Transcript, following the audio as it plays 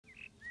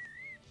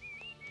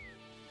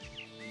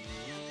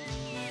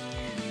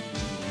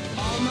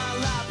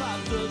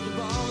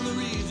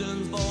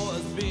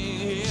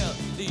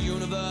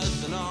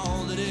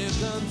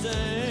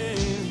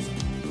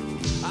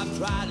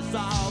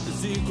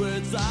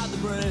secrets of the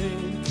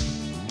brain.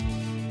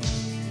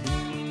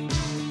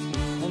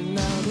 And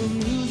now the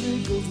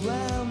music goes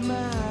round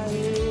my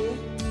head,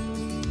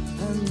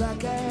 and I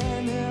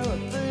can't hear a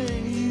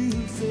thing you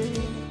say,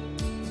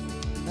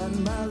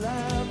 and my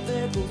life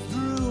echoes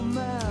through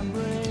my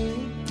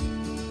brain.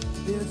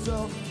 It's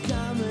so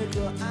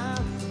comical,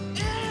 I'm